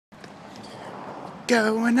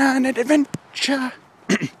going on an adventure.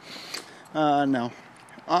 No.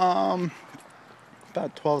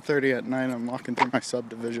 About 12:30 at night, I'm walking through my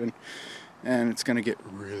subdivision, and it's gonna get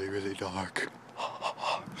really, really dark.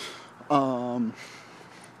 We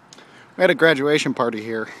had a graduation party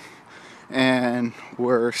here, and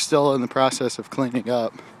we're still in the process of cleaning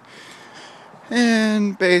up.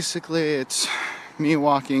 And basically, it's me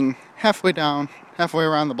walking halfway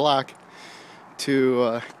around the block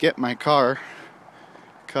to get my car,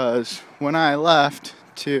 because when I left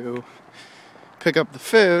to pick up the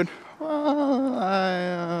food, well,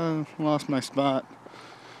 I lost my spot,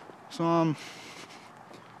 so I'm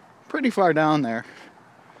pretty far down there.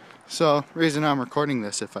 So, reason I'm recording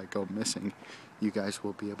this, if I go missing, you guys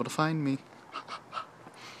will be able to find me.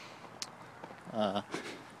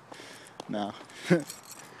 No.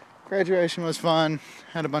 Graduation was fun.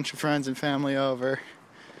 Had a bunch of friends and family over.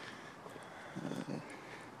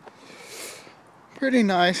 Pretty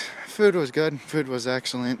nice. Food was good. Food was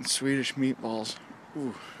excellent. Swedish meatballs.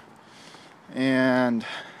 Ooh. And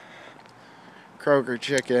Kroger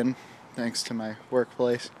chicken, thanks to my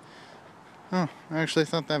workplace. Oh, I actually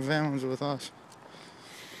thought that van was with us.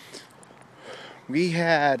 We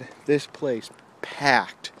had this place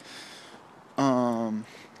packed.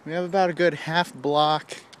 We have about a good half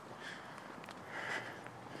block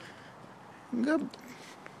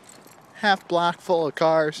full of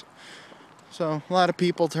cars. So a lot of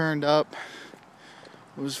people turned up.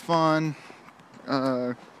 It was fun.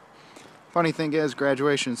 Funny thing is,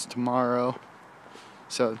 graduation's tomorrow,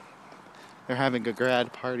 so they're having a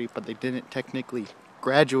grad party, but they didn't technically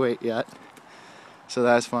graduate yet, so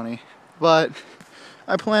that's funny. But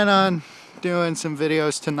I plan on doing some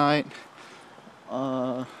videos tonight.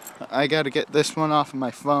 I gotta get this one off of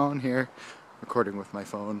my phone here, recording with my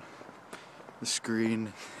phone, the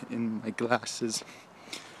screen in my glasses.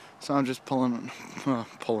 So I'm just pulling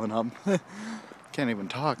up. Can't even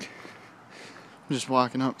talk. I'm just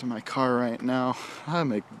walking up to my car right now.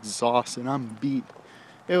 I'm exhausted. I'm beat.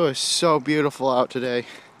 It was so beautiful out today.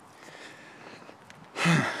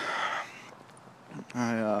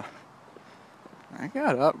 I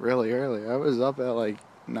got up really early. I was up at like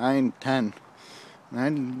 9:10. And I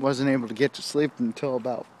wasn't able to get to sleep until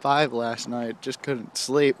about 5 last night. Just couldn't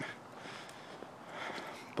sleep.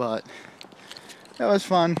 But it was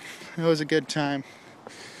fun. It was a good time.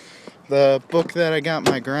 The book that I got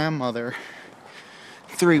my grandmother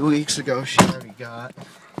 3 weeks ago, she already got.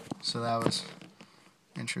 So that was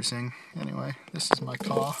interesting. Anyway, this is my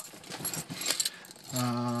car.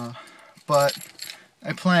 But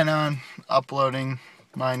I plan on uploading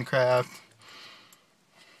Minecraft.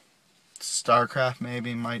 StarCraft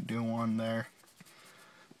maybe, might do one there.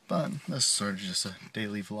 But this is sort of just a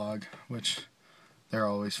daily vlog, which they're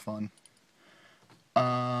always fun.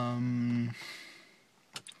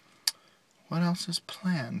 What else is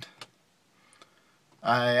planned?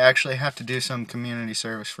 I actually have to do some community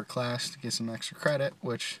service for class to get some extra credit,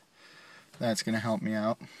 which that's going to help me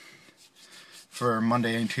out for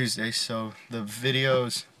Monday and Tuesday, so the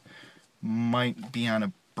videos might be on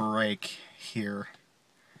a break here.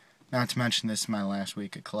 Not to mention this is my last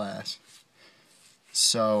week of class.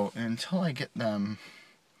 So until I get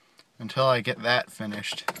that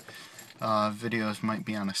finished, videos might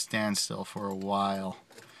be on a standstill for a while.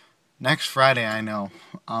 Next Friday, I know,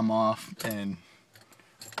 I'm off and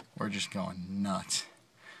we're just going nuts.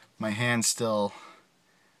 My hand's still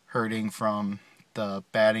hurting from the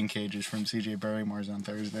batting cages from CJ Barrymore's on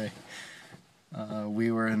Thursday.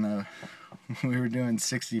 We were doing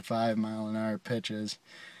 65-mile-an-hour pitches,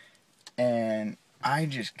 and I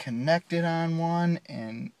just connected on one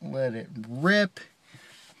and let it rip.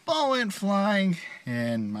 Ball went flying,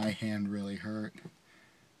 and my hand really hurt.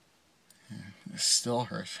 It still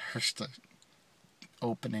hurts. Hurts to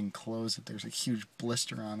open and close it. There's a huge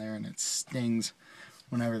blister on there, and it stings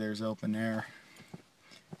whenever there's open air.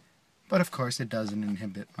 But of course, it doesn't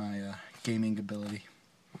inhibit my gaming ability.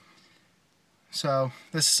 So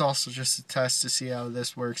this is also just a test to see how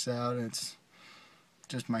this works out. It's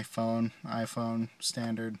just my phone, iPhone,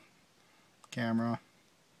 standard camera,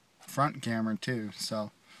 front camera too.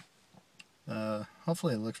 So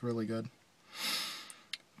hopefully it looks really good.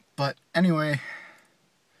 But anyway,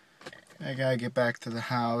 I gotta get back to the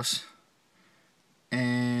house,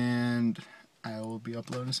 and I will be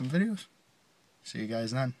uploading some videos. See you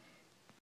guys then.